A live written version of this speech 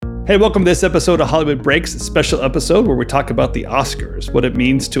Hey, welcome to this episode of Hollywood Breaks, a special episode where we talk about the Oscars, what it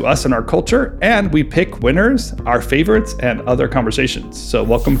means to us and our culture, and we pick winners, our favorites, and other conversations. So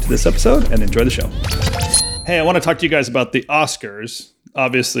welcome to this episode and enjoy the show. Hey, I want to talk to you guys about the Oscars,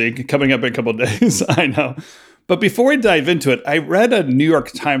 obviously, coming up in a couple of days, I know. But before we dive into it, I read a New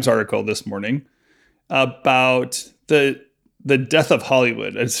York Times article this morning about the death of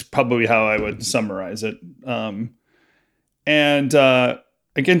Hollywood. It's probably how I would summarize it.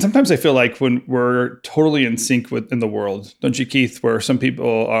 Again, sometimes I feel like when we're totally in sync in the world, don't you, Keith, where some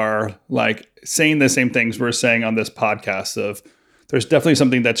people are like saying the same things we're saying on this podcast of there's definitely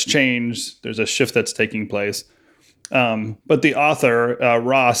something that's changed. There's a shift that's taking place. But the author,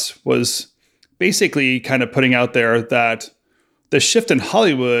 Ross, was basically kind of putting out there that the shift in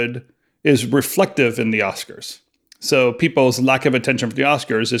Hollywood is reflective in the Oscars. So people's lack of attention for the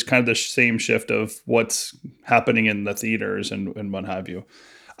Oscars is kind of the same shift of what's happening in the theaters and what have you.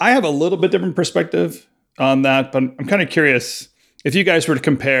 I have a little bit different perspective on that, but I'm kind of curious if you guys were to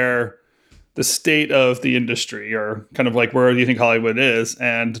compare the state of the industry or kind of like where do you think Hollywood is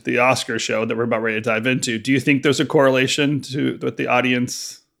and the Oscar show that we're about ready to dive into. Do you think there's a correlation to what the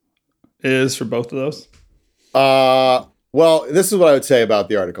audience is for both of those? Well, this is what I would say about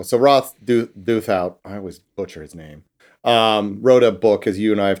the article. So Ross Douthat, I always butcher his name, wrote a book, as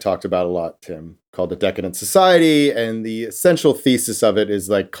you and I have talked about a lot, Tim, called The Decadent Society. And the essential thesis of it is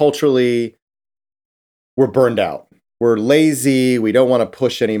like culturally, we're burned out. We're lazy. We don't want to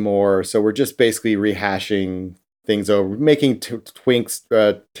push anymore. So we're just basically rehashing things over, making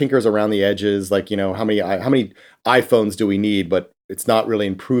tinkers around the edges. Like, you know, how many iPhones do we need? But it's not really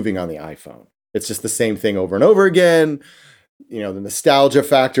improving on the iPhone. It's just the same thing over and over again. You know, the nostalgia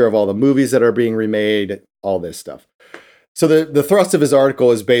factor of all the movies that are being remade, all this stuff. So the thrust of his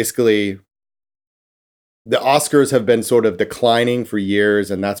article is basically the Oscars have been sort of declining for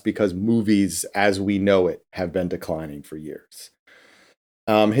years, and that's because movies as we know it have been declining for years.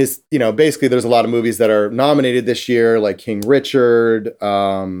 Basically there's a lot of movies that are nominated this year, like King Richard,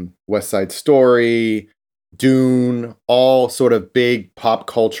 West Side Story, Dune, all sort of big pop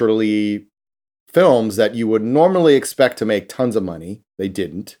culturally films that you would normally expect to make tons of money. They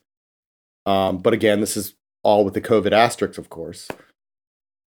didn't. But again, this is all with the COVID asterisk, of course.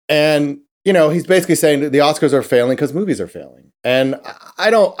 And, you know, he's basically saying that the Oscars are failing because movies are failing. And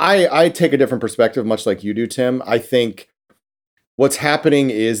I take a different perspective, much like you do, Tim. I think what's happening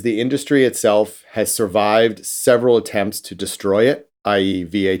is the industry itself has survived several attempts to destroy it, i.e.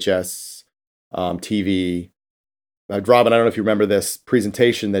 VHS, TV. Robin, I don't know if you remember this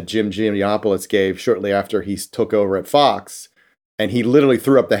presentation that Jim Giannopoulos gave shortly after he took over at Fox. And he literally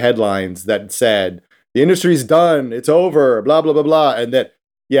threw up the headlines that said, the industry's done, it's over, blah, blah, blah, blah. And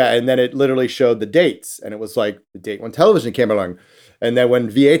then it literally showed the dates. And it was like the date when television came along. And then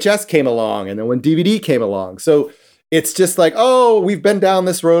when VHS came along. And then when DVD came along. So it's just like, oh, we've been down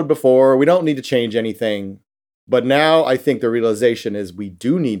this road before. We don't need to change anything. But now I think the realization is we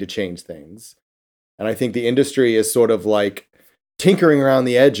do need to change things. And I think the industry is sort of like tinkering around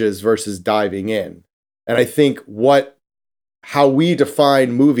the edges versus diving in. And I think how we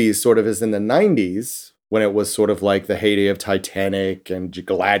define movies sort of is in the 90s, when it was sort of like the heyday of Titanic and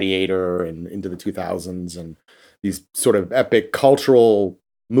Gladiator and into the 2000s and these sort of epic cultural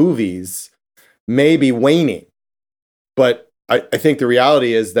movies may be waning. But I think the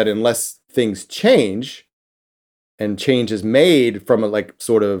reality is that unless things change and change is made from a like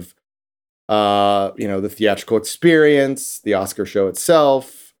sort of the theatrical experience, the Oscar show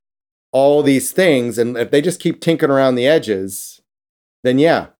itself, all these things. And if they just keep tinkering around the edges, then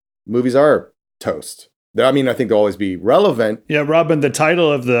yeah, movies are toast. I mean, I think they'll always be relevant. Yeah, Robin, the title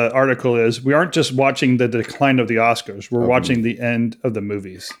of the article is, we aren't just watching the decline of the Oscars, we're watching the end of the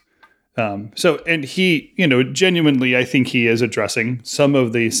movies. And he, genuinely, I think he is addressing some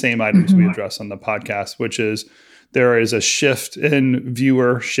of the same items we address on the podcast, which is there is a shift in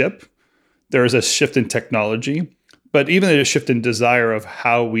viewership. There is a shift in technology, but even a shift in desire of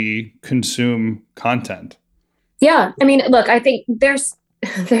how we consume content. Yeah. I mean, look, I think there's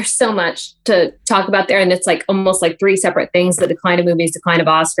so much to talk about there. And it's like almost like three separate things: the decline of movies, decline of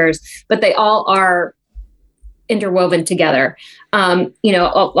Oscars, but they all are interwoven together.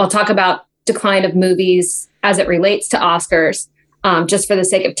 I'll talk about decline of movies as it relates to Oscars. Just for the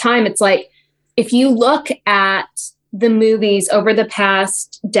sake of time, it's like, if you look at the movies over the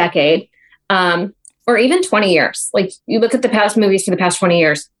past decade, or even 20 years, like you look at the past movies for the past 20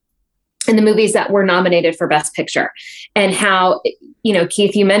 years and the movies that were nominated for Best Picture, and how,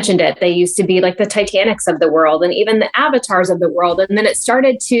 Keith, you mentioned it, they used to be like the Titanics of the world and even the Avatars of the world. And then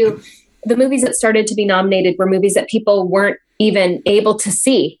the movies that started to be nominated were movies that people weren't even able to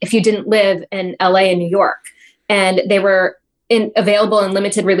see if you didn't live in LA and New York. And they were available in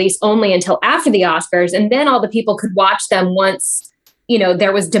limited release only until after the Oscars. And then all the people could watch them once,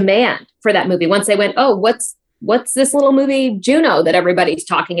 there was demand for that movie. Once they went, oh, what's this little movie Juno that everybody's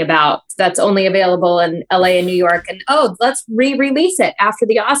talking about that's only available in LA and New York? And oh, let's re-release it after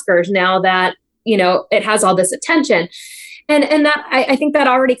the Oscars now that, it has all this attention. And that I think that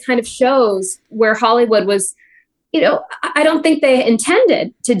already kind of shows where Hollywood was, I don't think they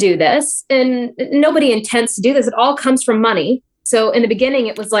intended to do this, and nobody intends to do this. It all comes from money. So in the beginning,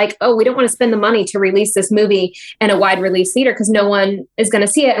 it was like, oh, we don't want to spend the money to release this movie in a wide release theater because no one is going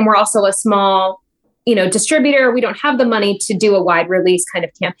to see it. And we're also a small, distributor. We don't have the money to do a wide release kind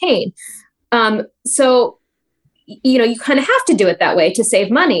of campaign. So, you kind of have to do it that way to save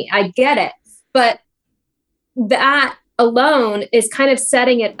money. I get it. But that alone is kind of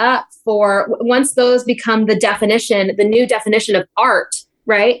setting it up for once those become the new definition of art,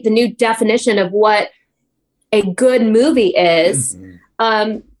 right? The new definition of what a good movie is.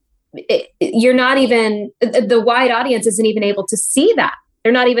 You're not even, the wide audience isn't even able to see that.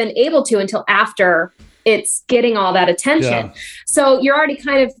 They're not even able to until after it's getting all that attention. Yeah. So you're already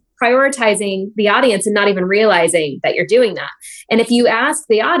kind of prioritizing the audience and not even realizing that you're doing that. And if you ask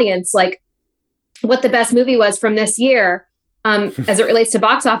the audience, like, what the best movie was from this year, as it relates to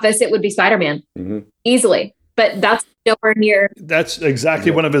box office, it would be Spider-Man easily. But that's nowhere near. That's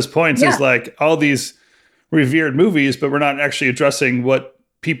exactly one of his points is like all these revered movies, but we're not actually addressing what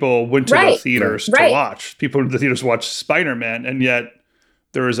people went to the theaters to watch. People went to the theaters to watch Spider-Man, and yet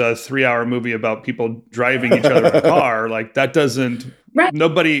there was a 3-hour movie about people driving each other in a car. Like that doesn't.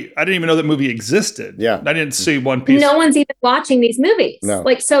 Nobody, I didn't even know that movie existed. Yeah. I didn't see one piece. No one's even watching these movies. No.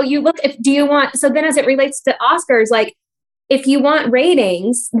 Like, so you look, so then as it relates to Oscars, like if you want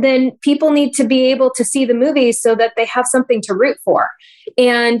ratings, then people need to be able to see the movies so that they have something to root for.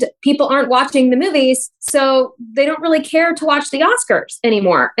 And people aren't watching the movies, so they don't really care to watch the Oscars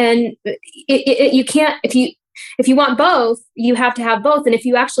anymore. And you can't, if you want both, you have to have both. And if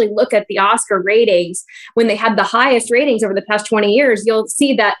you actually look at the Oscar ratings, when they had the highest ratings over the past 20 years, you'll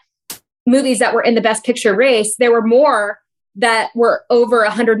see that movies that were in the Best Picture race, there were more that were over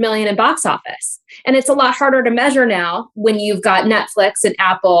 100 million in box office. And it's a lot harder to measure now when you've got Netflix and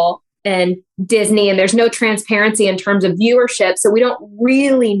Apple and Disney, and there's no transparency in terms of viewership. So we don't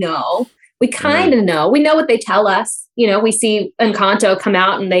really know. We kind of know. We know what they tell us. We see Encanto come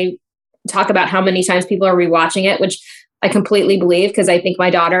out and they talk about how many times people are rewatching it, which I completely believe because I think my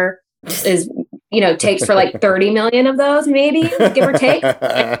daughter is, takes for like 30 million of those, maybe, give or take.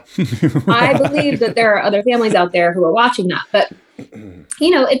 I believe that there are other families out there who are watching that, but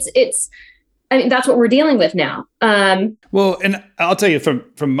that's what we're dealing with now. Well, and I'll tell you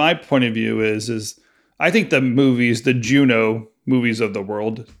from my point of view is I think the Juno movies of the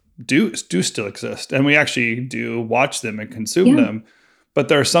world do still exist, and we actually do watch them and consume them. But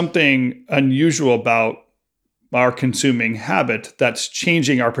there's something unusual about our consuming habit that's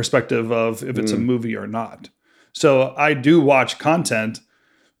changing our perspective of if it's a movie or not. So I do watch content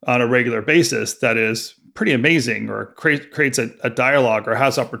on a regular basis that is pretty amazing or creates a dialogue or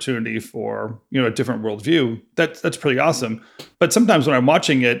has opportunity for, a different worldview. That's pretty awesome. But sometimes when I'm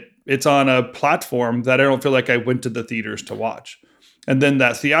watching it, it's on a platform that I don't feel like I went to the theaters to watch. And then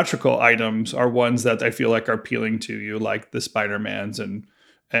that theatrical items are ones that I feel like are appealing to you, like the Spider-Mans and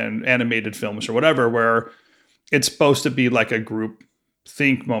animated films or whatever, where it's supposed to be like a group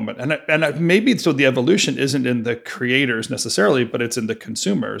think moment. And maybe so the evolution isn't in the creators necessarily, but it's in the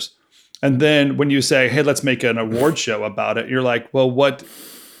consumers. And then when you say, hey, let's make an award show about it, you're like, well,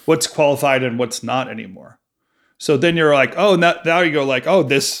 what's qualified and what's not anymore? So then you're like, oh, now you go like, oh,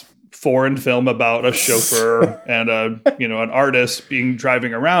 this foreign film about a chauffeur and an artist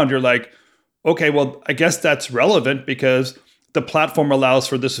driving around. You're like, okay, well, I guess that's relevant because the platform allows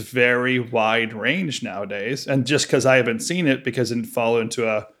for this very wide range nowadays. And just because I haven't seen it because it didn't fall into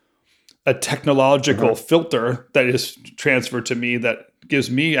a technological filter that is transferred to me that gives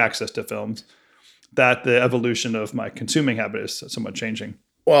me access to films, that the evolution of my consuming habit is somewhat changing.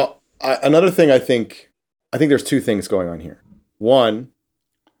 Well, another thing I think there's two things going on here. One,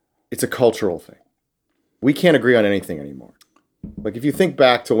 it's a cultural thing. We can't agree on anything anymore. Like if you think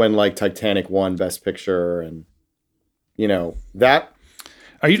back to when like Titanic won Best Picture and that.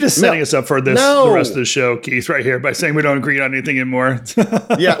 Are you just setting us up for the rest of the show, Keith, right here by saying we don't agree on anything anymore?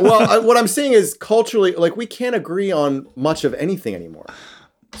 Yeah. Well, what I'm saying is culturally, like we can't agree on much of anything anymore.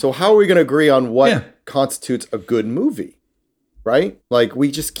 So how are we going to agree on what constitutes a good movie? Right? Like we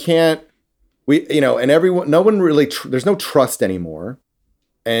just can't, and everyone, no one really, there's no trust anymore.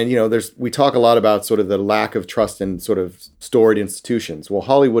 And, we talk a lot about sort of the lack of trust in sort of storied institutions. Well,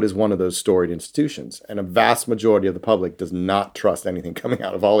 Hollywood is one of those storied institutions, and a vast majority of the public does not trust anything coming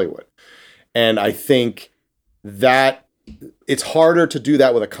out of Hollywood. And I think that it's harder to do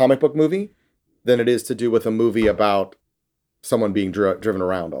that with a comic book movie than it is to do with a movie about someone being driven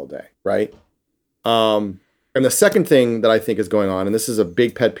around all day, right? And the second thing that I think is going on, and this is a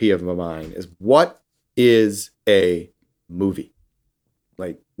big pet peeve of mine, is what is a movie?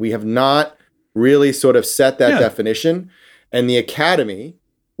 Like, we have not really sort of set that definition. And the Academy,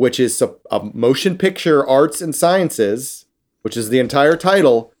 which is a motion picture arts and sciences, which is the entire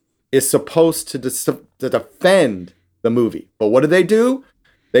title, is supposed to defend the movie. But what did they do?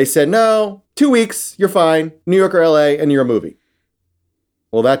 They said, no, 2 weeks, you're fine. New York or LA, and you're a movie.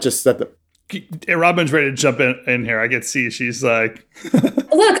 Well, that just set the... Robin's ready to jump in here. I can see she's like...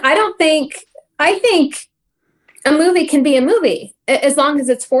 Look, I think a movie can be a movie as long as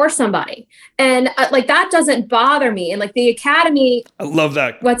it's for somebody. And like, that doesn't bother me. And like the Academy... I love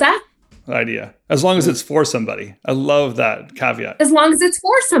that. What's that? Idea. As long as it's for somebody. I love that caveat. As long as it's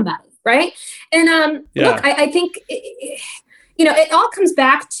for somebody, right? And look, I think... it all comes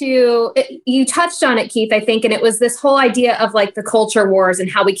back to, you touched on it, Keith, I think, and it was this whole idea of like the culture wars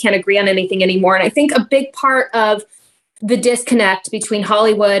and how we can't agree on anything anymore. And I think a big part of the disconnect between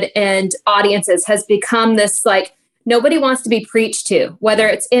Hollywood and audiences has become this, like, nobody wants to be preached to, whether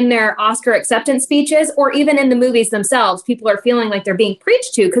it's in their Oscar acceptance speeches or even in the movies themselves. People are feeling like they're being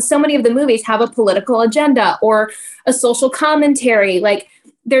preached to because so many of the movies have a political agenda or a social commentary. Like,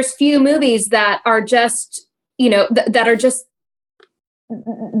 there's few movies that are just, that are just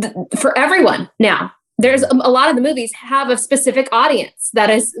for everyone now. There's a lot of the movies have a specific audience that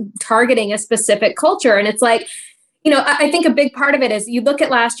is targeting a specific culture. And it's like, I think a big part of it is you look at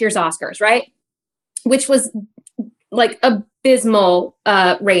last year's Oscars, right? Which was like abysmal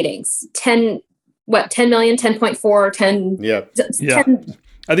ratings. 10 million, 10.4, 10. Yeah. 10.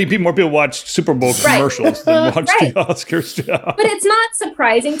 I think more people watch Super Bowl commercials than watch the Oscars. Yeah. But it's not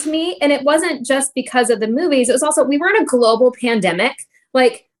surprising to me. And it wasn't just because of the movies. It was also, we were in a global pandemic.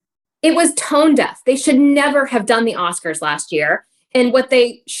 Like, it was tone deaf. They should never have done the Oscars last year. And what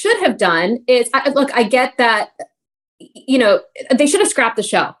they should have done is, I get that, they should have scrapped the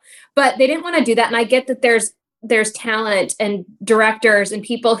show, but they didn't want to do that. And I get that there's talent and directors and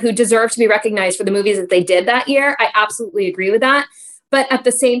people who deserve to be recognized for the movies that they did that year. I absolutely agree with that. But at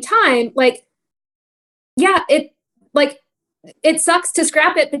the same time, it sucks to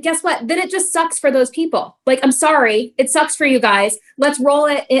scrap it, but guess what? Then it just sucks for those people. Like, I'm sorry, it sucks for you guys. Let's roll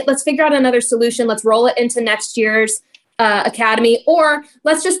it. Let's figure out another solution. Let's roll it into next year's Academy, or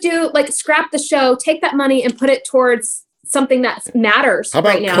let's just do scrap the show, take that money and put it towards something that matters. How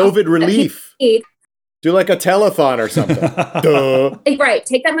about right now, COVID relief? Do like a telethon or something. Duh. Right.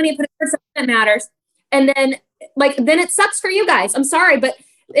 Take that money and put it towards something that matters. And then then it sucks for you guys. I'm sorry, but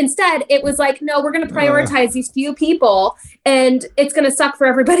instead it was like, no, we're going to prioritize these few people and it's going to suck for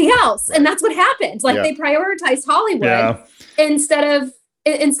everybody else. And that's what happened. They prioritized Hollywood instead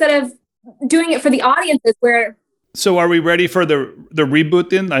of doing it for the audiences where. So are we ready for the reboot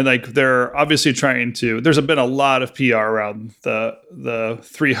then? They're obviously trying to, there's been a lot of PR around the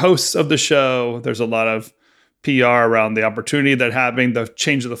three hosts of the show. There's a lot of PR around the opportunity that having the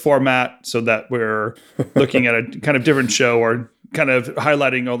change of the format so that we're looking at a kind of different show or kind of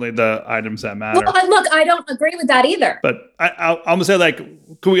highlighting only the items that matter. Well, look, I don't agree with that either. But I'm going to say,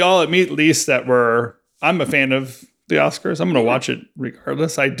 can we all admit at least that I'm a fan of the Oscars? I'm going to watch it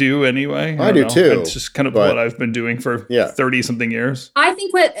regardless. I do anyway. I do too. It's just kind of what I've been doing for 30 something years. I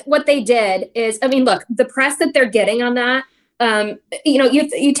think what they did is, look, the press that they're getting on that,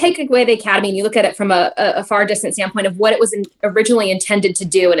 you take away the Academy and you look at it from a far distant standpoint of what it was originally intended to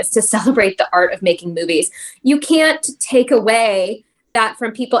do, and it's to celebrate the art of making movies. You can't take away that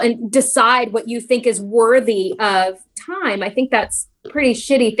from people and decide what you think is worthy of time. I think that's a pretty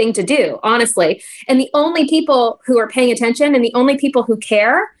shitty thing to do, honestly. And the only people who are paying attention and the only people who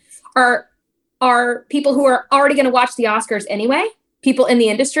care are people who are already going to watch the Oscars anyway. People in the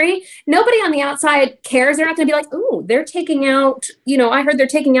industry. Nobody on the outside cares. They're not going to be like, "Ooh, they're taking out, I heard they're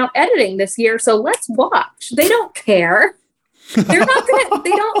taking out editing this year, so let's watch." They don't care. They're not going to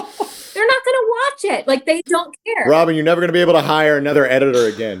watch it. They don't care. Robin, you're never going to be able to hire another editor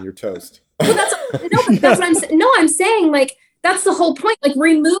again. You're toast. Well, that's what I'm saying. No, I'm saying that's the whole point.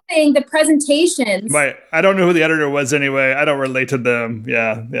 Removing the presentations. Right. I don't know who the editor was anyway. I don't relate to them.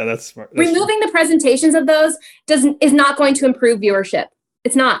 Yeah, that's smart. Removing the presentations of those is not going to improve viewership.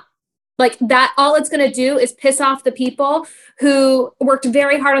 It's not. Like that, all it's going to do is piss off the people who worked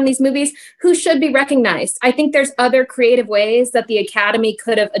very hard on these movies, who should be recognized. I think there's other creative ways that the Academy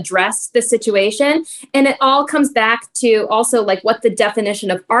could have addressed the situation. And it all comes back to also like what the definition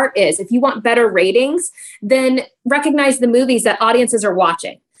of art is. If you want better ratings, then recognize the movies that audiences are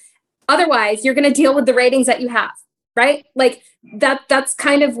watching. Otherwise, you're going to deal with the ratings that you have, right? Like that's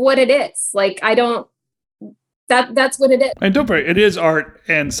kind of what it is. Like, that's what it is. And don't worry, it is art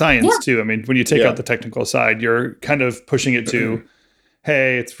and science too. I mean, when you take out the technical side, you're kind of pushing it to,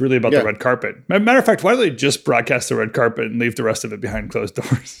 hey, it's really about the red carpet. Matter of fact, why don't they just broadcast the red carpet and leave the rest of it behind closed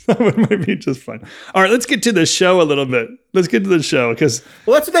doors? That might be just fun. All right, let's get to the show a little bit. Let's get to the show because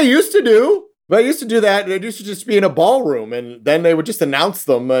that's what they used to do. They used to do that. They used to just be in a ballroom, and then they would just announce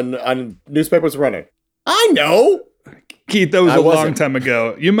them and newspapers running. I know. Keith, that was a long time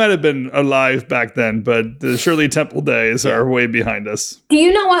ago. You might have been alive back then, but the Shirley Temple days are way behind us. Do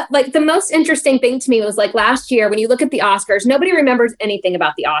you know what? Like the most interesting thing to me was like last year when you look at the Oscars, nobody remembers anything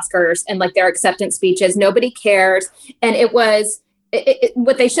about the Oscars and like their acceptance speeches. Nobody cares. And it was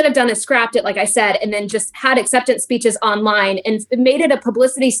what they should have done is scrapped it, like I said, and then just had acceptance speeches online and made it a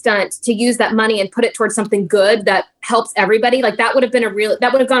publicity stunt to use that money and put it towards something good that helps everybody. Like that would have been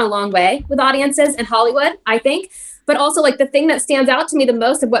that would have gone a long way with audiences in Hollywood, I think. But also like the thing that stands out to me the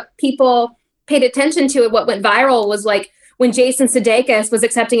most of what people paid attention to and what went viral was like when Jason Sudeikis was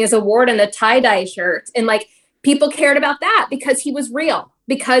accepting his award in a tie-dye shirt. And like people cared about that because he was real,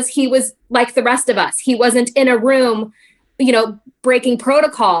 because he was like the rest of us. He wasn't in a room, breaking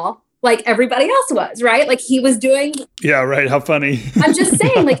protocol like everybody else was, right? Like he was doing. Yeah, right. How funny. I'm just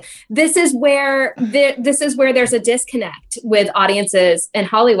saying, like, this is where there's a disconnect with audiences in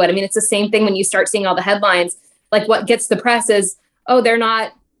Hollywood. I mean, it's the same thing when you start seeing all the headlines. Like what gets the press is, oh, they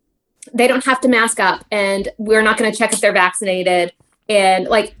don't have to mask up and we're not going to check if they're vaccinated. And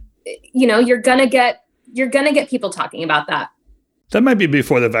like, you're going to get people talking about that. That might be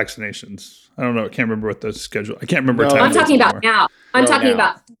before the vaccinations. I don't know. I can't remember what the schedule. I can't remember. I'm talking about now. I'm talking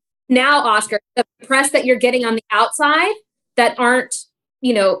about now, Oscar, the press that you're getting on the outside that aren't,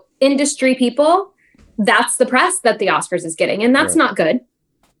 industry people. That's the press that the Oscars is getting. And that's not good.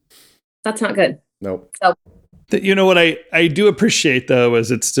 That's not good. Nope. So. You know what I do appreciate, though,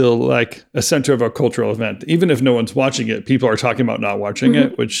 is it's still like a center of a cultural event. Even if no one's watching it, people are talking about not watching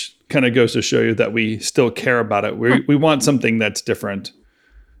it, which kind of goes to show you that we still care about it. We want something that's different.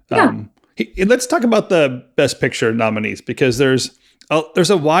 Yeah. Let's talk about the Best Picture nominees, because there's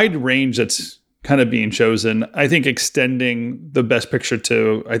a wide range that's kind of being chosen. I think extending the Best Picture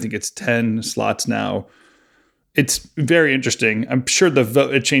to, I think it's 10 slots now. It's very interesting. I'm sure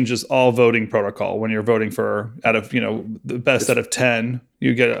it changes all voting protocol when you're voting for out of the best out of 10.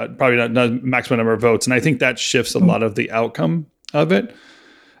 You get probably not maximum number of votes, and I think that shifts a lot of the outcome of it.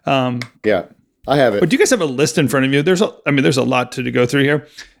 Yeah, I have it. But do you guys have a list in front of you? There's a lot to go through here.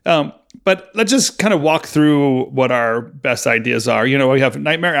 But let's just kind of walk through what our best ideas are. We have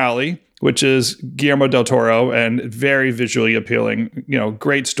Nightmare Alley, which is Guillermo del Toro and very visually appealing.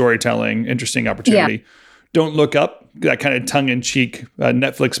 Great storytelling, interesting opportunity. Yeah. Don't Look Up, that kind of tongue-in-cheek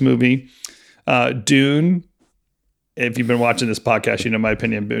Netflix movie. Dune, if you've been watching this podcast, you know my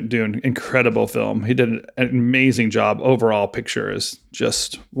opinion. Dune, incredible film. He did an amazing job. Overall picture is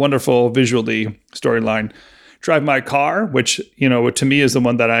just wonderful, visually, storyline. Drive My Car, which, to me is the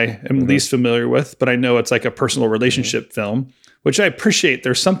one that I am least familiar with, but I know it's like a personal relationship film, which I appreciate.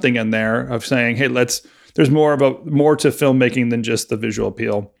 There's something in there of saying, hey, there's more to filmmaking than just the visual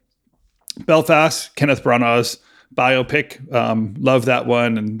appeal. Belfast, Kenneth Branagh's biopic. Love that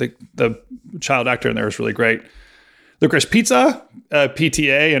one. And the child actor in there is really great. Licorice Pizza,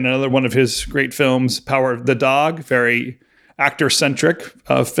 PTA, and another one of his great films, Power of the Dog, very actor-centric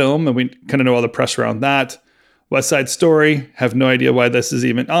film. And we kind of know all the press around that. West Side Story, have no idea why this is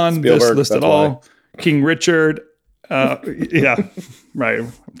even on Spielberg, this list at all. Why. King Richard, yeah, right.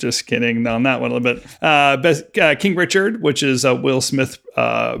 Just kidding on that one a little bit. King Richard, which is a Will Smith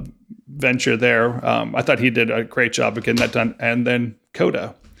venture there. I thought he did a great job of getting that done. And then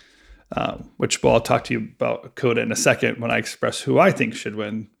Coda, which I'll talk to you about Coda in a second when I express who I think should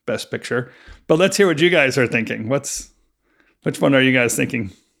win Best Picture. But let's hear what you guys are thinking. Which one are you guys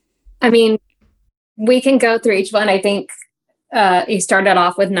thinking? I mean, we can go through each one. I think you started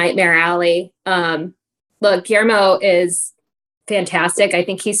off with Nightmare Alley. Look, Guillermo is fantastic. I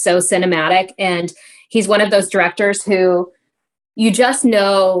think he's so cinematic, and he's one of those directors who you just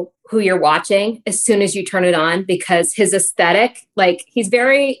know who you're watching as soon as you turn it on, because his aesthetic, like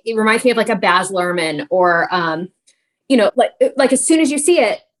it reminds me of like a Baz Luhrmann or, like as soon as you see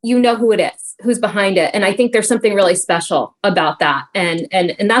it, you know who it is, who's behind it. And I think there's something really special about that. And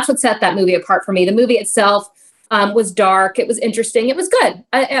that's what set that movie apart for me. The movie itself was dark. It was interesting. It was good.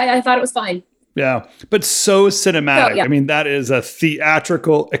 I thought it was fine. Yeah, but so cinematic. So, yeah. I mean, that is a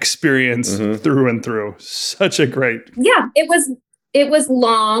theatrical experience through and through. Such a great. Yeah, it was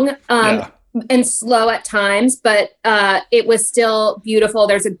long and slow at times, but it was still beautiful.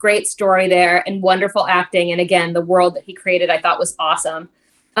 There's a great story there and wonderful acting. And again, the world that he created, I thought was awesome.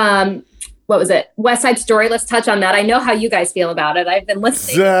 What was it? West Side Story. Let's touch on that. I know how you guys feel about it. I've been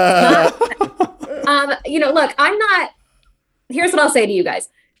listening. Look, here's what I'll say to you guys.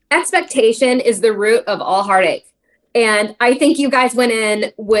 Expectation is the root of all heartache. And I think you guys went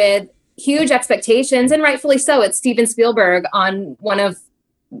in with huge expectations, and rightfully so. It's Steven Spielberg on one of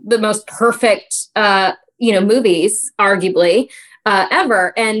the most perfect, movies, arguably,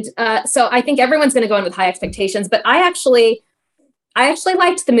 ever. And so I think everyone's going to go in with high expectations. But I actually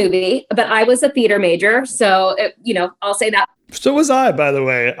liked the movie, but I was a theater major. So, I'll say that. So was I, by the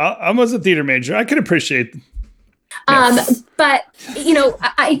way. I was a theater major. I could appreciate. But,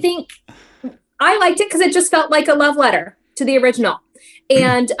 I think I liked it because it just felt like a love letter to the original.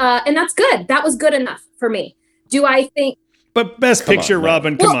 And that's good. That was good enough for me. Do I think? But Best Picture,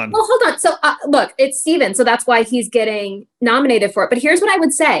 Robin, come on. Well, hold on. So look, it's Steven. So that's why he's getting nominated for it. But here's what I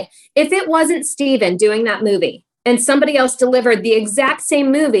would say. If it wasn't Steven doing that movie and somebody else delivered the exact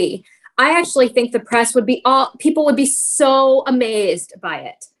same movie, I actually think the press people would be so amazed by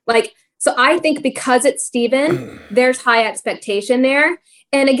it. So I think because it's Steven, there's high expectation there.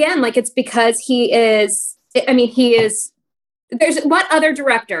 And again, it's because there's what other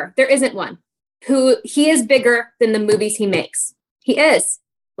director? There isn't one he is bigger than the movies he makes. He is.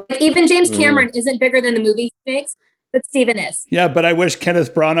 Even James Cameron isn't bigger than the movies he makes, but Steven is. Yeah, but I wish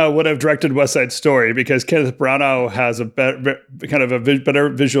Kenneth Branagh would have directed West Side Story, because Kenneth Branagh has a better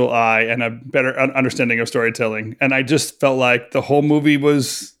visual eye and a better understanding of storytelling. And I just felt like the whole movie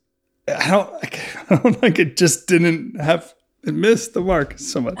was, I don't like it just didn't have. It missed the mark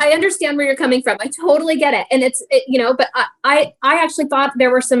so much. I understand where you're coming from. I totally get it. And but I actually thought there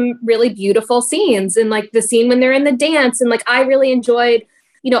were some really beautiful scenes, and the scene when they're in the dance, and I really enjoyed,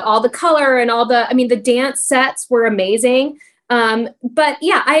 all the color and the dance sets were amazing. But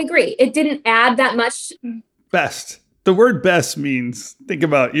yeah, I agree. It didn't add that much. Best. The word best means, think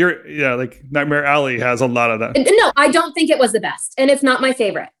about Nightmare Alley has a lot of that. No, I don't think it was the best. And it's not my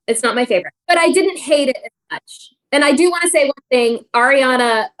favorite. But I didn't hate it as much. And I do want to say one thing.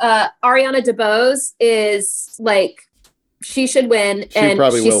 Ariana DeBose is she should win, and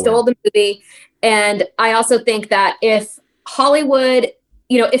she stole the movie. And I also think that if Hollywood,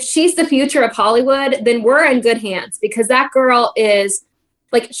 if she's the future of Hollywood, then we're in good hands, because that girl is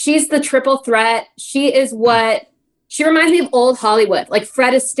she's the triple threat. She reminds me of old Hollywood, like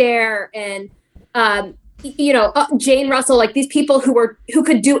Fred Astaire and, Jane Russell, these people who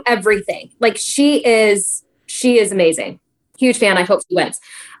could do everything. She is amazing. Huge fan. I hope she wins.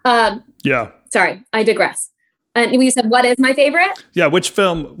 Yeah. Sorry, I digress. And you said, what is my favorite? Yeah. Which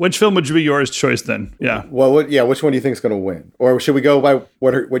film would be yours choice then? Yeah. Well, which one do you think is going to win? Or should we go by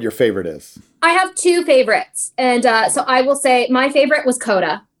what your favorite is? I have two favorites. And so I will say my favorite was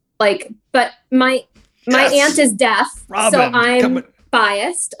Coda. But my aunt is deaf. Robin, so I'm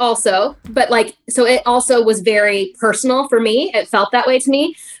biased also. But so it also was very personal for me. It felt that way to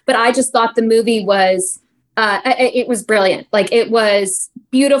me. But I just thought the movie was... it was brilliant. It was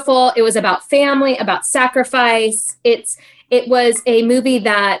beautiful. It was about family, about sacrifice. It was a movie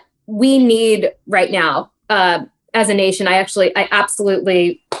that we need right now as a nation. I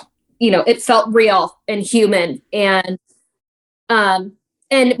absolutely, it felt real and human, and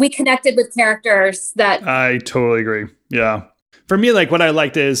we connected with characters that. I totally agree. Yeah, for me, what I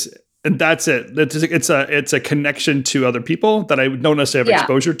liked is, and that's it. It's a connection to other people that I don't necessarily have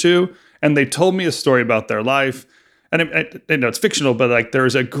exposure to. And they told me a story about their life, and it's fictional, but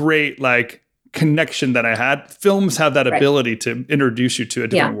there's a great connection that I had. Films have that ability to introduce you to a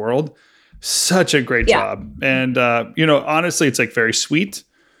different world. Such a great job. And honestly, it's very sweet,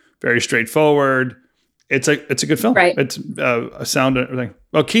 very straightforward. It's a good film. Right. It's a sound and everything.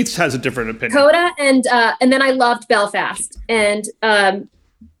 Well, Keith has a different opinion. Coda, and then I loved Belfast, and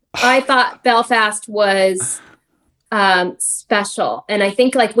I thought Belfast was special. And I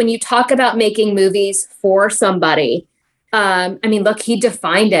think when you talk about making movies for somebody, look, he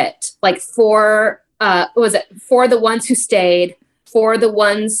defined it for the ones who stayed, for the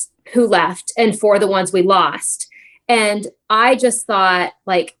ones who left, and for the ones we lost. And I just thought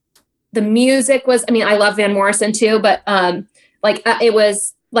the music was, I love Van Morrison too, but it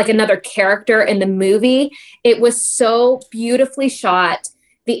was another character in the movie. It was so beautifully shot.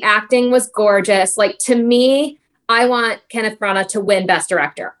 The acting was gorgeous. Like, to me, I want Kenneth Branagh to win Best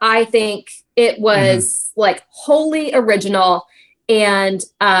Director. I think it was like wholly original. And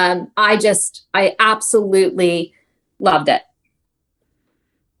I absolutely loved it.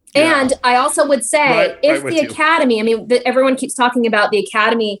 Yeah. And I also would say, if the Academy, I mean, everyone keeps talking about the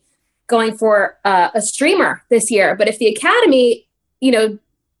Academy going for a streamer this year, but if the Academy,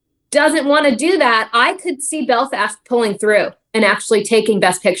 doesn't want to do that, I could see Belfast pulling through and actually taking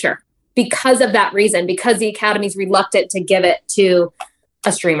Best Picture because of that reason, because the Academy's reluctant to give it to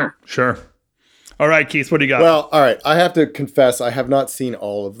a streamer. Sure. All right, Keith, what do you got? Well, all right. I have to confess, I have not seen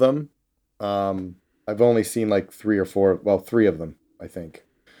all of them. I've only seen like 3 of them, I think.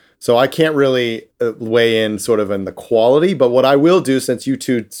 So I can't really weigh in sort of in the quality, but what I will do, since you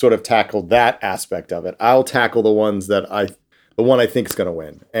two sort of tackled that aspect of it, I'll tackle the ones the one I think is going to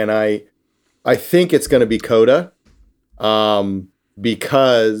win. And I think it's going to be Coda,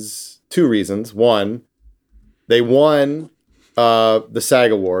 because 2 reasons. One, they won the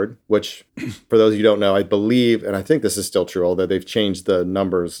SAG Award, which, for those of you who don't know, I believe, and I think this is still true, although they've changed the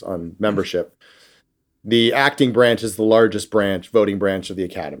numbers on membership. The acting branch is the largest voting branch of the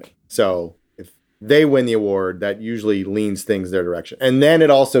Academy. So if they win the award, that usually leans things their direction. And then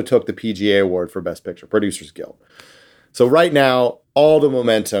it also took the PGA Award for Best Picture, Producers Guild. So right now, all the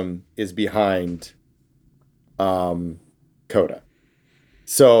momentum is behind Coda.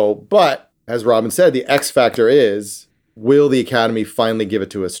 So, but as Robin said, the X factor is, will the Academy finally give it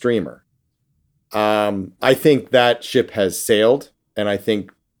to a streamer? I think that ship has sailed, and I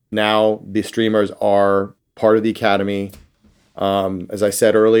think now the streamers are part of the Academy. As I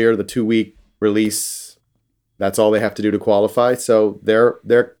said earlier, the 2-week release, that's all they have to do to qualify. So they're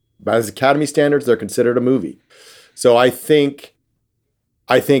as Academy standards, they're considered a movie. So I think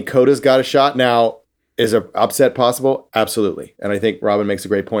Coda's got a shot. Now, is an upset possible? Absolutely. And I think Robin makes a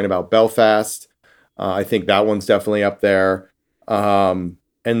great point about Belfast. I think that one's definitely up there. And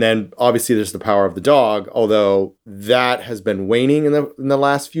then obviously there's The Power of the Dog, although that has been waning in the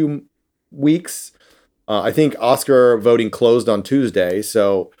last few weeks. I think Oscar voting closed on Tuesday,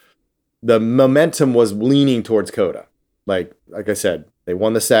 so the momentum was leaning towards Coda. Like I said, they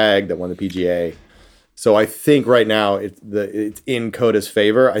won the SAG, they won the PGA. So I think right now it's in Coda's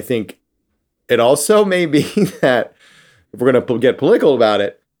favor. I think it also may be that, if we're going to get political about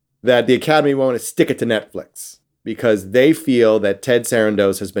it, that the Academy won't stick it to Netflix, because they feel that Ted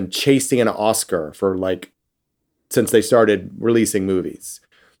Sarandos has been chasing an Oscar for since they started releasing movies.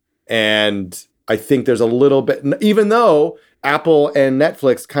 And I think there's a little bit, even though Apple and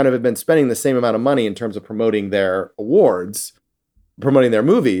Netflix kind of have been spending the same amount of money in terms of promoting their awards, promoting their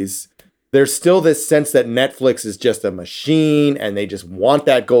movies, there's still this sense that Netflix is just a machine and they just want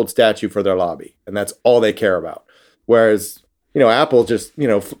that gold statue for their lobby. And that's all they care about. Whereas, Apple just,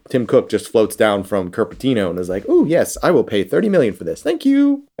 Tim Cook just floats down from Cupertino and is like, oh, yes, I will pay $30 million for this. Thank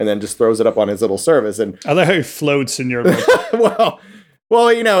you. And then just throws it up on his little service. And I like how he floats in your well,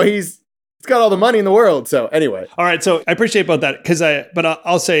 he's got all the money in the world. So anyway. All right. So I appreciate about that, but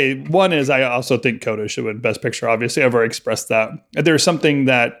I'll say one is, I also think Coda should win Best Picture. Obviously, I've already expressed that. There's something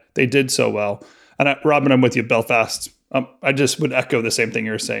that they did so well. And Robin, I'm with you, Belfast. I just would echo the same thing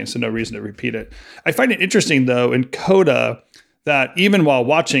you're saying, so no reason to repeat it. I find it interesting, though, in Coda, that even while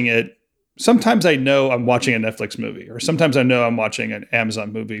watching it, sometimes I know I'm watching a Netflix movie, or sometimes I know I'm watching an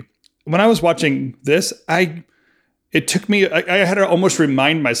Amazon movie. When I was watching this, it took me, I had to almost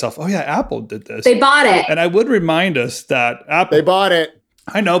remind myself, oh yeah, Apple did this. They bought it. And I would remind us that Apple. They bought it.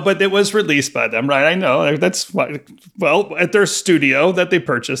 I know, but it was released by them, right? I know. That's well, at their studio that they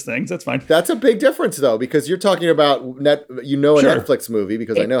purchase things. That's fine. That's a big difference, though, because you're talking about a Sure. Netflix movie,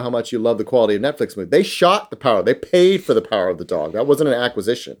 because I know how much you love the quality of Netflix movie. They shot they paid for The Power of the Dog. That wasn't an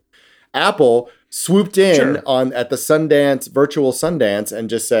acquisition. Apple swooped in at the virtual Sundance, and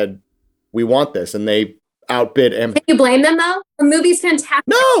just said, we want this. And they outbid. Can you blame them, though? The movie's fantastic.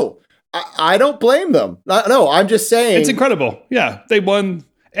 No! I don't blame them. No, I'm just saying. It's incredible. Yeah, they won.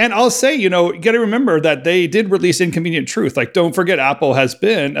 And I'll say, you got to remember that they did release Inconvenient Truth. Don't forget, Apple has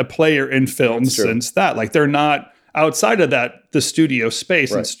been a player in film since that. They're not outside of that, the studio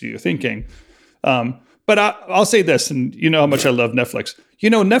space and studio thinking. But I'll say this, and you know how much I love Netflix.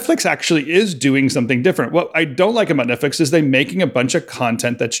 Netflix actually is doing something different. What I don't like about Netflix is they're making a bunch of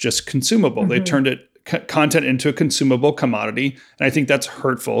content that's just consumable. Mm-hmm. They turned content into a consumable commodity, and I think that's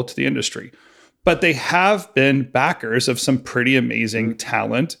hurtful to the industry. But they have been backers of some pretty amazing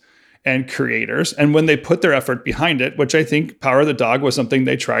talent and creators. And when they put their effort behind it, which I think Power of the Dog was something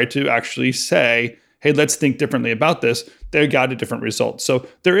they tried to actually say, hey, let's think differently about this, they got a different result. So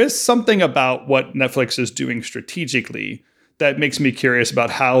there is something about what Netflix is doing strategically that makes me curious about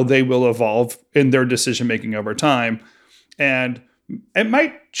how they will evolve in their decision making over time. And it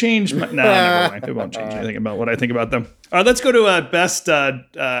might change. No, never mind. It won't change anything about what I think about them. All right, let's go to best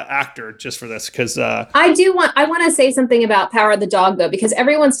actor just for this, because I want to say something about Power of the Dog, though, because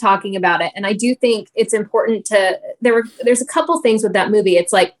everyone's talking about it, and I do think it's important to. There's a couple things with that movie.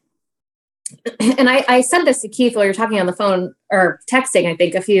 It's like, and I said this to Keith while you're talking on the phone or texting, I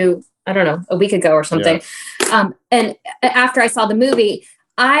think a week ago or something. Yeah. And after I saw the movie,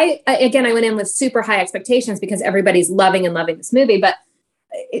 I went in with super high expectations because everybody's loving this movie. But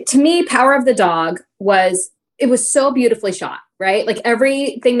to me, Power of the Dog was so beautifully shot, right? Like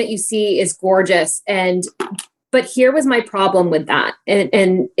everything that you see is gorgeous. But here was my problem with that.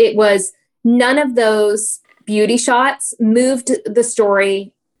 And it was none of those beauty shots moved the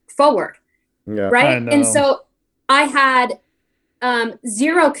story forward. Yeah, right. And so I had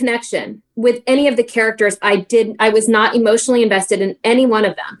zero connection with any of the characters. I was not emotionally invested in any one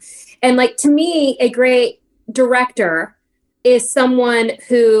of them. And like, to me, a great director is someone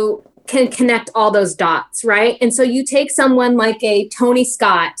who can connect all those dots, right? And so you take someone like a Tony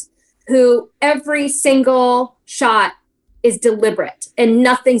Scott, who every single shot is deliberate and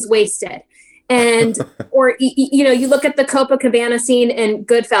nothing's wasted. And, or, you look at the Copacabana scene in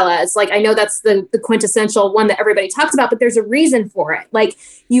Goodfellas, like, I know that's the quintessential one that everybody talks about, but there's a reason for it. Like,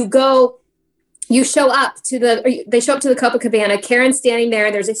 they show up to the Copacabana, Karen's standing there,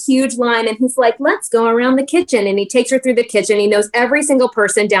 there's a huge line, and he's like, let's go around the kitchen. And he takes her through the kitchen. He knows every single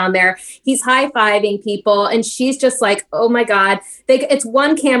person down there. He's high-fiving people. And she's just like, oh my God. It's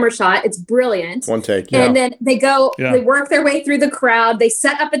one camera shot. It's brilliant. One take, yeah. And then they work their way through the crowd. They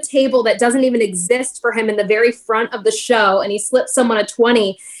set up a table that doesn't even exist for him in the very front of the show. And he slips someone a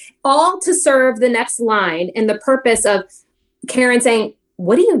 20, all to serve the next line and the purpose of Karen saying,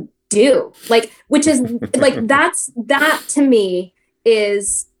 what do you do? Like, which is like, that to me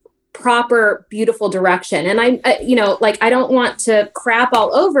is proper, beautiful direction. And I don't want to crap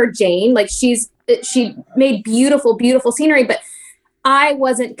all over Jane. Like, she made beautiful, beautiful scenery, but I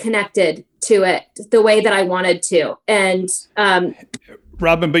wasn't connected to it the way that I wanted to. And,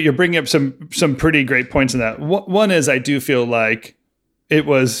 Robin, but you're bringing up some pretty great points in that. One is, I do feel like it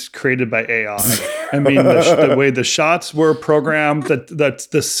was created by AI. I mean, the way the shots were programmed, that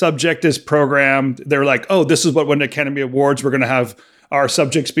the subject is programmed. They're like, oh, this is what won Academy Awards. We're going to have our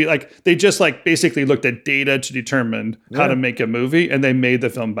subjects be like. They just like basically looked at data to determine how to make a movie, and they made the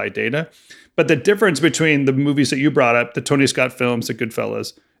film by data. But the difference between the movies that you brought up, the Tony Scott films, the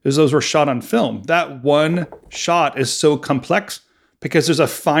Goodfellas, is those were shot on film. That one shot is so complex because there's a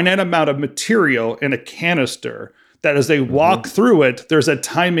finite amount of material in a canister that as they walk through it, there's a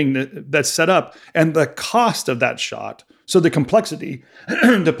timing that's set up, and the cost of that shot. So the complexity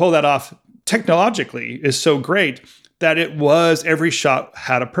to pull that off technologically is so great that every shot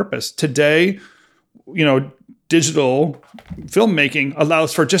had a purpose. Today, digital filmmaking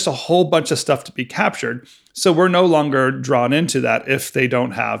allows for just a whole bunch of stuff to be captured. So we're no longer drawn into that if they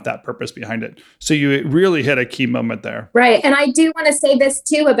don't have that purpose behind it. So you really hit a key moment there. Right. And I do want to say this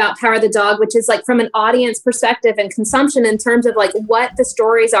too about Power of the Dog, which is like from an audience perspective and consumption in terms of like what the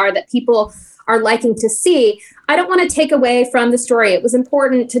stories are that people are liking to see. I don't want to take away from the story. It was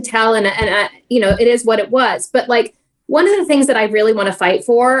important to tell and it is what it was. But like, one of the things that I really want to fight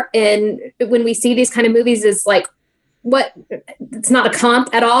for, and when we see these kind of movies, is like it's not a comp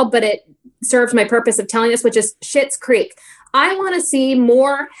at all, but it serves my purpose of telling us, which is Schitt's Creek. I want to see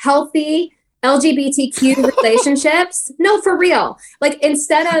more healthy LGBTQ relationships. No, for real. Like,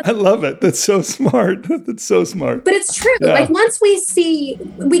 instead of... I love it. That's so smart. That's so smart. But it's true. Yeah. Like, once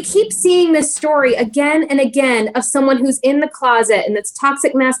we keep seeing this story again and again of someone who's in the closet and it's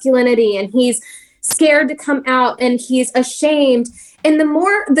toxic masculinity, and he's scared to come out and he's ashamed. And the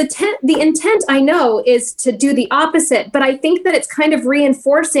more the intent I know is to do the opposite, but I think that it's kind of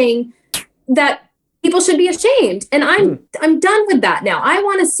reinforcing that people should be ashamed. And I'm done with that now. I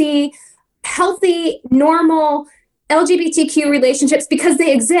want to see healthy, normal LGBTQ relationships because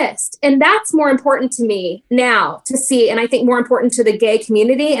they exist. And that's more important to me now to see. And I think more important to the gay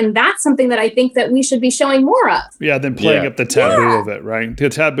community. And that's something that I think that we should be showing more of. Yeah, than playing up the taboo of it, right? The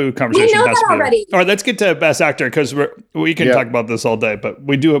taboo conversation has to be already. All right, let's get to Best Actor, because we can talk about this all day, but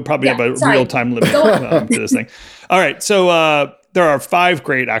we do probably have a real time limit to this thing. All right, so there are 5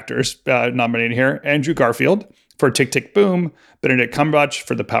 great actors nominated here. Andrew Garfield for Tick, Tick, Boom. Benedict Cumberbatch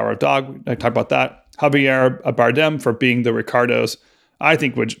for The Power of Dog. I talked about that. Javier Bardem for Being the Ricardos, I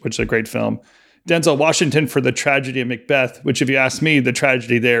think, which is a great film. Denzel Washington for The Tragedy of Macbeth, which, if you ask me, the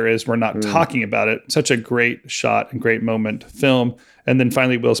tragedy there is we're not talking about it. Such a great shot and great moment film. And then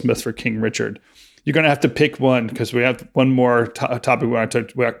finally, Will Smith for King Richard. you're going to have to pick one because we have one more topic we want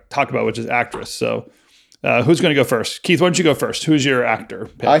to talk about, which is actress. So who's going to go first? Keith, why don't you go first? Who's your actor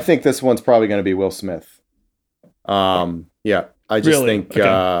pick? I think this one's probably going to be Will Smith. Yeah, I just think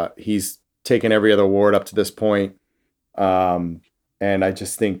he's taken every other award up to this point. And I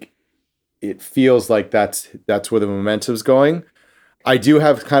just think it feels like that's where the momentum's going. I do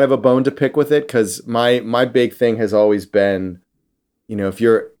have kind of a bone to pick with it because my big thing has always been,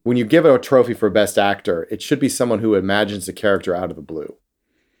 when you give a trophy for best actor, it should be someone who imagines a character out of the blue.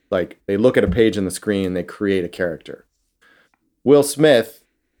 Like they look at a page on the screen and they create a character. Will Smith,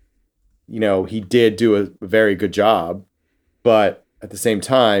 he did do a very good job, but at the same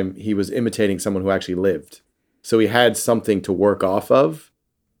time, he was imitating someone who actually lived. So he had something to work off of.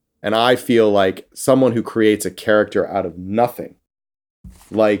 And I feel like someone who creates a character out of nothing,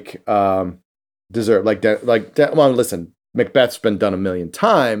 like deserve, listen, Macbeth's been done a million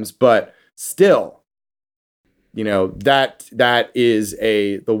times, but still, that is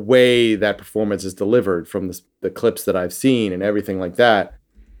the way that performance is delivered from the clips that I've seen and everything like that.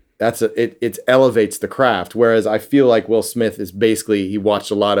 It elevates the craft. Whereas I feel like Will Smith is basically, he watched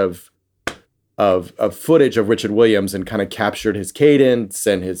a lot of footage of Richard Williams and kind of captured his cadence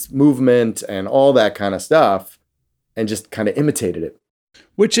and his movement and all that kind of stuff and just kind of imitated it.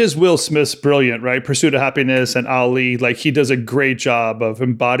 Which is Will Smith's brilliant, right? Pursuit of Happiness and Ali. Like he does a great job of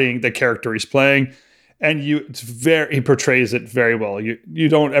embodying the character he's playing. And he portrays it very well. You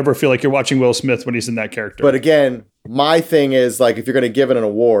don't ever feel like you're watching Will Smith when he's in that character. But again, my thing is like, if you're going to give it an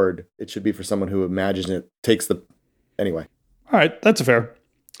award, it should be for someone who imagines it, anyway. All right. That's fair.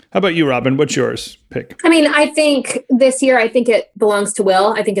 How about you, Robin? What's yours pick? I mean, I think this year, it belongs to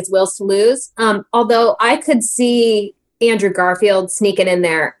Will. I think it's Will's to lose. Although I could see Andrew Garfield sneaking in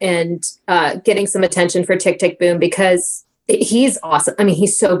there and getting some attention for Tick, Tick, Boom because he's awesome. I mean,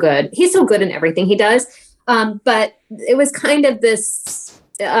 he's so good. He's so good in everything he does. But it was kind of this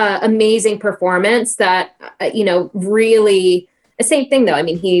amazing performance that, really the same thing though. I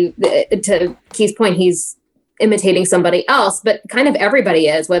mean, to Keith's point, he's imitating somebody else, but kind of everybody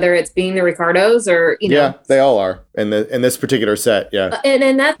is, whether it's being the Ricardos or, Yeah, they all are in this particular set. Yeah.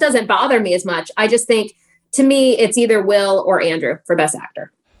 And that doesn't bother me as much. I just think to me, it's either Will or Andrew for best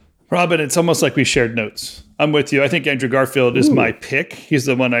actor. Robin, it's almost like we shared notes. I'm with you. I think Andrew Garfield is my pick. He's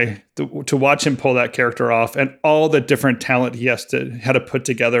the one to watch him pull that character off, and all the different talent he had to put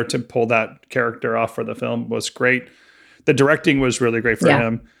together to pull that character off for the film was great. The directing was really great for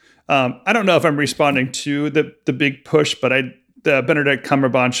him. I don't know if I'm responding to the big push, but Benedict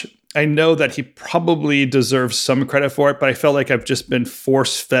Cumberbatch, I know that he probably deserves some credit for it, but I felt like I've just been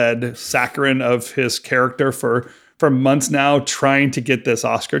force-fed saccharine of his character for months now, trying to get this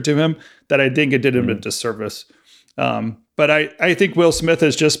Oscar to him, that I think it did him a disservice. But I think Will Smith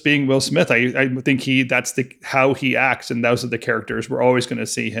is just being Will Smith. I think that's how he acts, and those are the characters we're always going to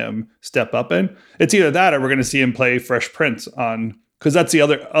see him step up in. It's either that or we're going to see him play Fresh Prince because that's the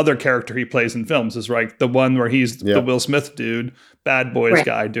other character he plays in films, is right, the one where he's the Will Smith dude, bad boys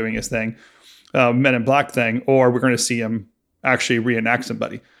guy doing his thing, Men in Black thing, or we're going to see him actually reenact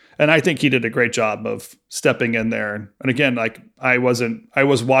somebody. And I think he did a great job of stepping in there. And again, like I was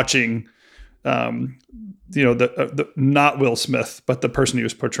watching, the not Will Smith, but the person he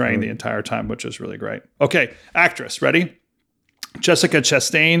was portraying the entire time, which is really great. Okay, actress, ready? Jessica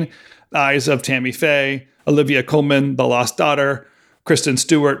Chastain, Eyes of Tammy Faye, Olivia Colman, The Lost Daughter, Kristen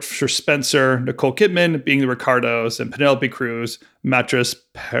Stewart for Spencer, Nicole Kidman, Being the Ricardos, and Penelope Cruz, Mattress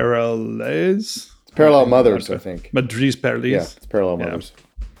Parallels. It's Parallel Mothers, I think. Madriz Parallels. Yeah, it's Parallel Mothers.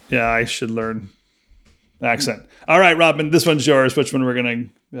 Yeah, I should learn accent. All right, Robin, this one's yours. Which one we're going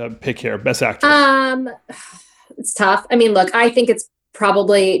to pick here? Best actress. It's tough. I mean, look, I think it's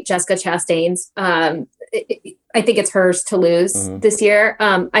probably Jessica Chastain's. I think it's hers to lose this year.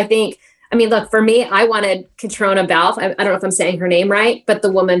 Look, for me, I wanted Catriona Balfe. I don't know if I'm saying her name right, but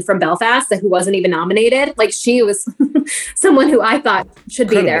the woman from Belfast who wasn't even nominated. Like, she was someone who I thought should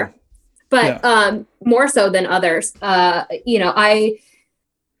be there, but more so than others.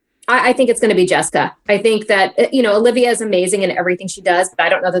 I think it's going to be Jessica. I think that, Olivia is amazing in everything she does, but I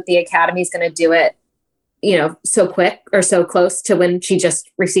don't know that the Academy is going to do it, so quick or so close to when she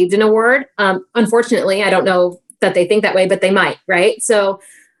just received an award. Unfortunately, I don't know that they think that way, but they might, right? So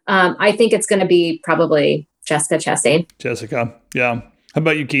I think it's going to be probably Jessica Chastain. Jessica. Yeah. How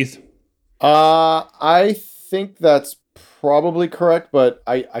about you, Keith? I think that's probably correct, but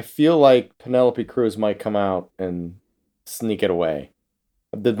I feel like Penelope Cruz might come out and sneak it away.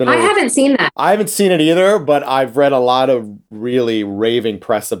 I haven't seen that. I haven't seen it either, but I've read a lot of really raving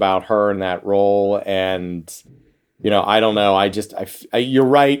press about her in that role. And I don't know. You're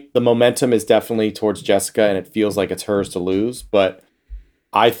right. The momentum is definitely towards Jessica, and it feels like it's hers to lose. But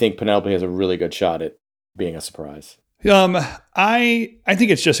I think Penelope has a really good shot at being a surprise. I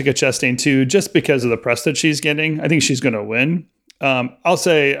think it's Jessica Chastain too, just because of the press that she's getting. I think she's going to win.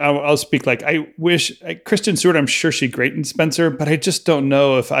 I'll speak like I wish Kristen Stewart. I'm sure she's great in Spencer, but I just don't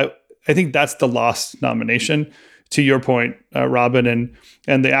know if I think that's the lost nomination. To your point, Robin,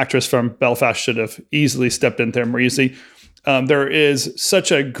 and the actress from Belfast should have easily stepped in there more easily. There is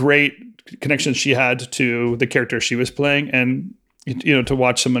such a great connection she had to the character she was playing, and to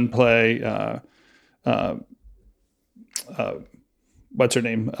watch someone play, what's her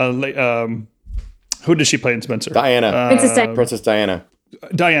name? Who did she play in Spencer? Diana. Princess Diana.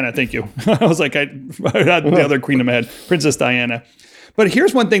 Diana, thank you. I was like, I had the other queen in my head, Princess Diana. But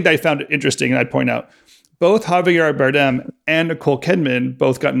here's one thing that I found interesting, and I'd point out. Both Javier Bardem and Nicole Kidman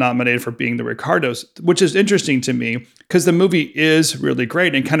both got nominated for being the Ricardos, which is interesting to me because the movie is really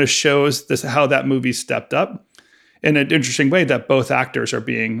great and kind of shows how that movie stepped up in an interesting way that both actors are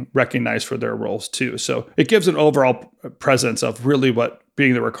being recognized for their roles too. So it gives an overall presence of really what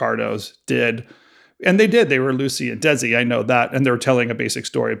being the Ricardos did. And they did. They were Lucy and Desi. I know that. And they were telling a basic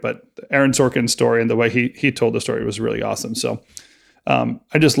story, but Aaron Sorkin's story and the way he told the story was really awesome. So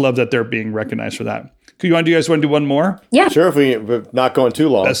I just love that they're being recognized for that. Do you guys want to do one more? Yeah. Sure, if we're not going too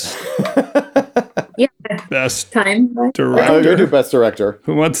long. Best time. Director. We're going to do best director.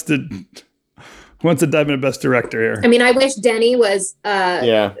 Who wants to dive into best director here? I mean, I wish Denny was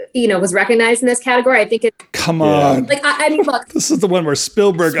was recognized in this category. I think it. Come on. Like, I mean, look. This is the one where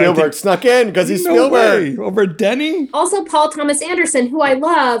Spielberg snuck in because he's Spielberg. Way. Over Denny? Also, Paul Thomas Anderson, who I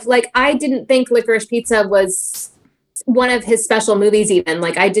love. Like, I didn't think Licorice Pizza was one of his special movies even.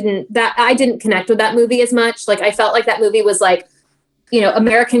 Like, I didn't connect with that movie as much. Like, I felt like that movie was like,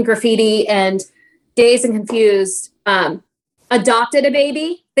 American Graffiti and Dazed and Confused adopted a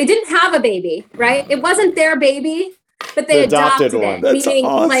baby. They didn't have a baby, right? It wasn't their baby, but they adopted one. It. That's meaning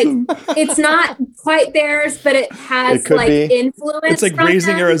awesome. Like, it's not quite theirs, but it has influence. It's like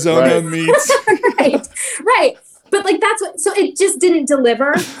Raising them. Arizona meets. right. But like, so it just didn't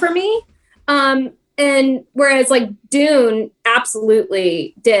deliver for me. And whereas like Dune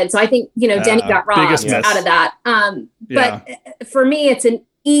absolutely did. So I think, Denny got robbed out of that. But for me, it's an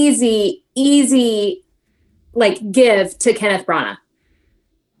easy like give to Kenneth Branagh.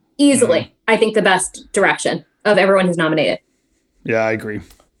 Easily. I think the best direction of everyone who's nominated. Yeah, I agree. How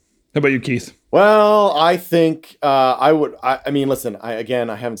about you, Keith? Well, I think I mean, listen, I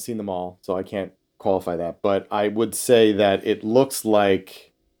haven't seen them all, so I can't qualify that. But I would say that it looks like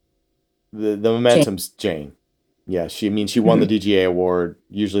the momentum's Jane. Yeah, she won the DGA award.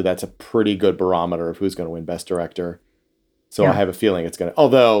 Usually that's a pretty good barometer of who's going to win Best Director. So I have a feeling it's going to,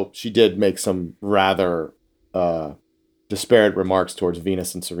 although she did make some rather disparate remarks towards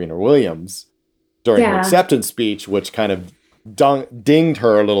Venus and Serena Williams during her acceptance speech, which kind of dinged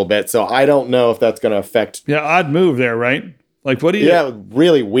her a little bit. So I don't know if that's going to affect. Yeah, odd move there, right? Like, what do you? Yeah,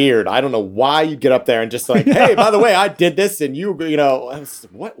 really weird. I don't know why you get up there and just like, hey, by the way, I did this, and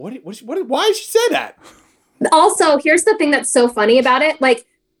what? Why did she say that? Also, here's the thing that's so funny about it. Like,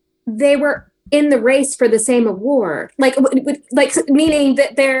 they were in the race for the same award. Like meaning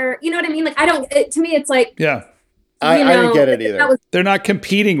that they're, you know what I mean? Like, to me, it's like, yeah. I didn't get it either. They're not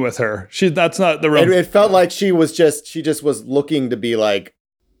competing with her. That's not the real. It felt like she just was looking to be like,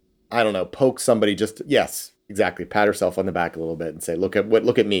 I don't know, poke somebody. Yes, exactly. Pat herself on the back a little bit and say, look at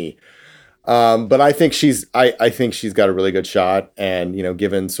me. But I think she's got a really good shot. And,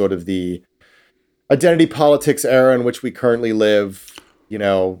 given sort of the identity politics era in which we currently live,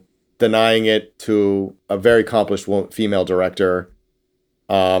 denying it to a very accomplished female director,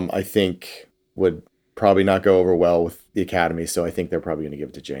 I think would probably not go over well with the Academy. So I think they're probably going to give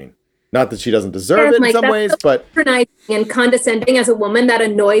it to Jane. Not that she doesn't deserve it in some ways, but and condescending as a woman, that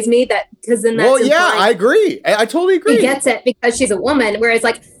annoys me. Because then that's I agree. I totally agree. She gets it because she's a woman. Whereas,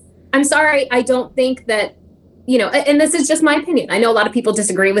 like, I'm sorry, I don't think that, and this is just my opinion. I know a lot of people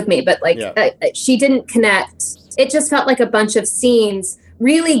disagree with me, but like, she didn't connect. It just felt like a bunch of scenes,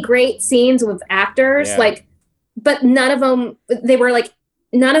 really great scenes with actors, but none of them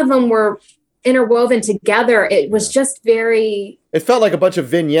were interwoven together. It was just very. It felt like a bunch of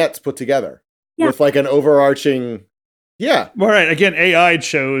vignettes put together with like an overarching. Yeah. All right. Again, AI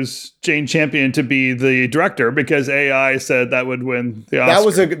chose Jane Champion to be the director because AI said that would win the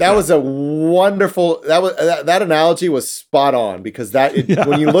Oscar. That was a wonderful. That analogy was spot on because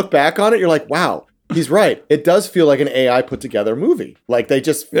when you look back on it, you're like, wow, he's right. It does feel like an AI put together movie. Like they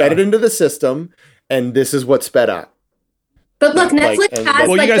just fed it into the system, and this is what sped up. But look, Netflix has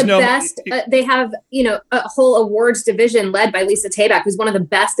well, like the best. They have, you know, a whole awards division led by Lisa Tabak, who's one of the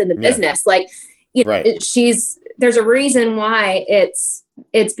best in the business. Like, you know, there's a reason why it's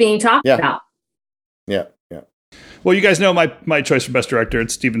being talked about. Yeah. Well, you guys know my choice for best director.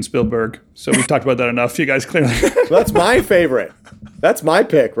 It's Steven Spielberg. So we've talked about that enough. You guys clearly. That's my favorite. That's my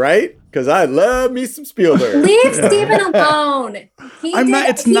pick, right? Because I love me some Spielberg. Leave Steven alone.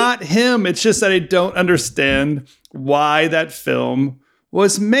 It's not him. It's just that I don't understand why that film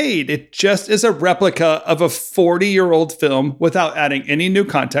was made. It just is a replica of a 40-year-old film without adding any new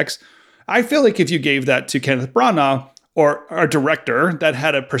context. I feel like if you gave that to Kenneth Branagh or a director that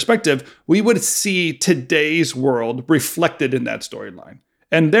had a perspective, we would see today's world reflected in that storyline.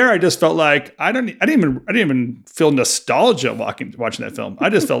 And there, I just felt like I didn't even feel nostalgia watching that film. I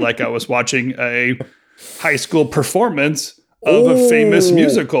just felt like I was watching a high school performance of a famous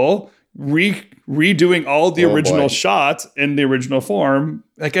musical, redoing all the original shots in the original form.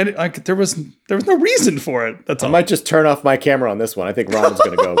 There was no reason for it. That's all. I might just turn off my camera on this one. I think Robin's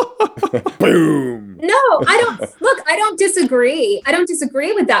going to go boom. No, I don't disagree. I don't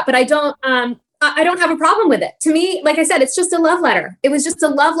disagree with that, but I don't have a problem with it. To me, like I said, it's just a love letter. It was just a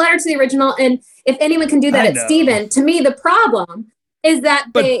love letter to the original. And if anyone can do that, it's Steven. To me, the problem is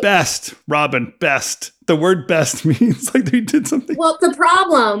that best, Robin, best. The word best means like they did something. Well, the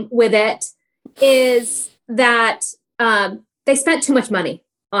problem with it is that they spent too much money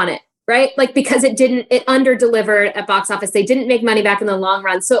on it, right? Like, because it under-delivered at box office. They didn't make money back in the long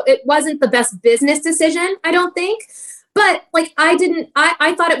run. So it wasn't the best business decision, I don't think. But like, I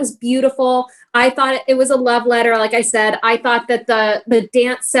thought it was beautiful. I thought it was a love letter. Like I said, I thought that the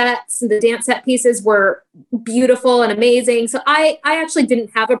dance sets and the dance set pieces were beautiful and amazing. So I actually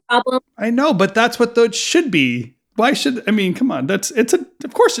didn't have a problem. I know, but that's what it should be. Why should, I mean, come on. Of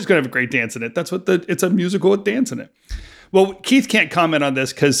course it's going to have a great dance in it. It's a musical with dance in it. Well, Keith can't comment on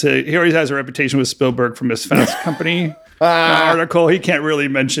this because he already has a reputation with Spielberg from his Fast Company article. He can't really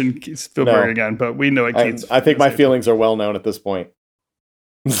mention Spielberg again, but we know it. I think my feelings are well known at this point.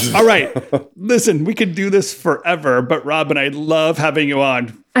 All right. Listen, we could do this forever, but Robin, I love having you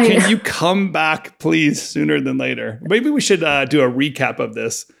on. Can you come back, please, sooner than later? Maybe we should do a recap of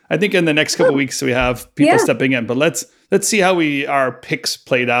this. I think in the next couple of weeks we have people stepping in, but let's see how our picks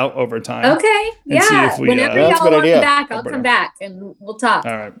played out over time. Okay. Yeah. Whenever y'all want me back, I'll come back and we'll talk.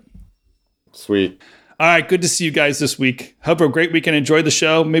 All right. Sweet. All right. Good to see you guys this week. Have a great weekend. Enjoy the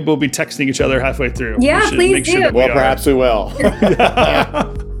show. Maybe we'll be texting each other halfway through. Yeah, please do. Perhaps we will. All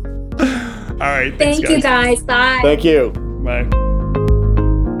right. Thank you guys. Bye. Thank you. Bye.